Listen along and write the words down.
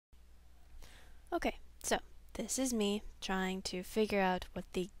Okay, so this is me trying to figure out what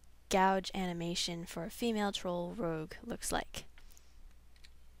the gouge animation for a female troll rogue looks like.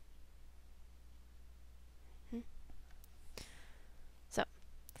 So,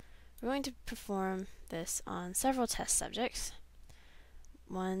 we're going to perform this on several test subjects.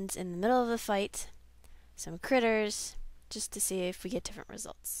 One's in the middle of the fight, some critters, just to see if we get different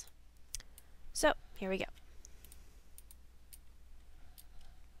results. So, here we go.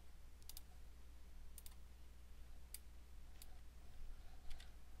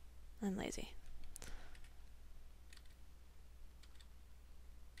 I'm lazy.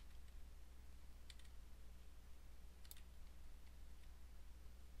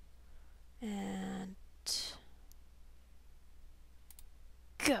 And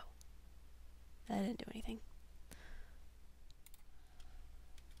go. That didn't do anything.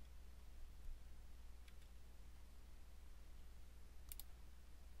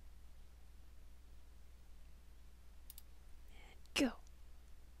 Go.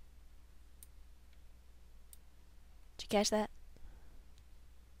 Did you catch that?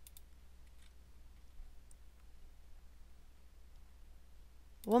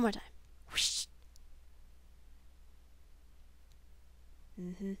 One more time. Whoosh.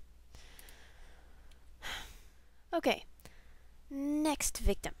 Okay. Next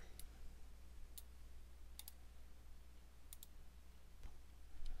victim.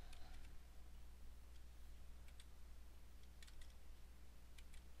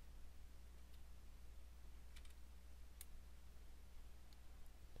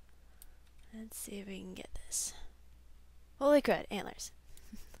 Let's see if we can get this. Holy crud, antlers.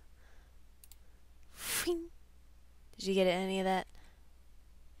 Did you get any of that?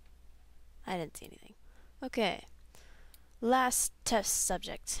 I didn't see anything. Okay. Last test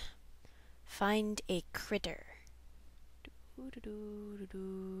subject. Find a critter. Oh,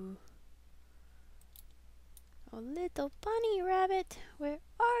 little bunny rabbit, where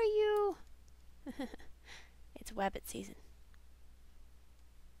are you? It's wabbit season.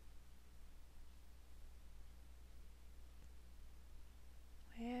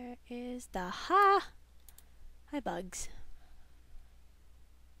 Where is the ha? Hi, bugs.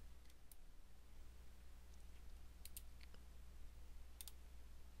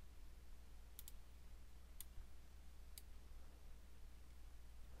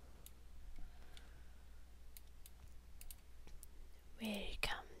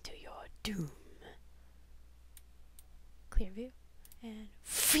 Welcome to your doom. Clear view. And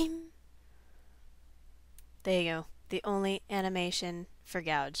fwing. There you go. The only animation for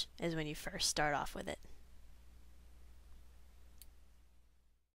gouge is when you first start off with it.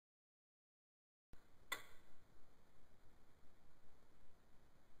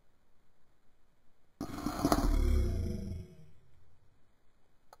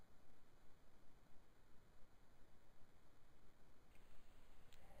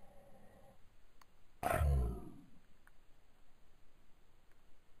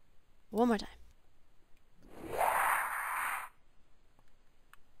 One more time.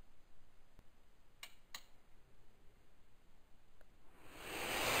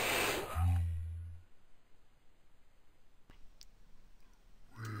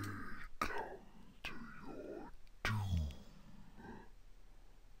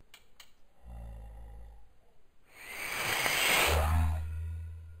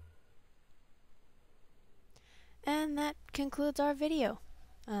 And that concludes our video.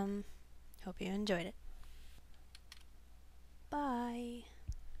 Hope you enjoyed it. Bye.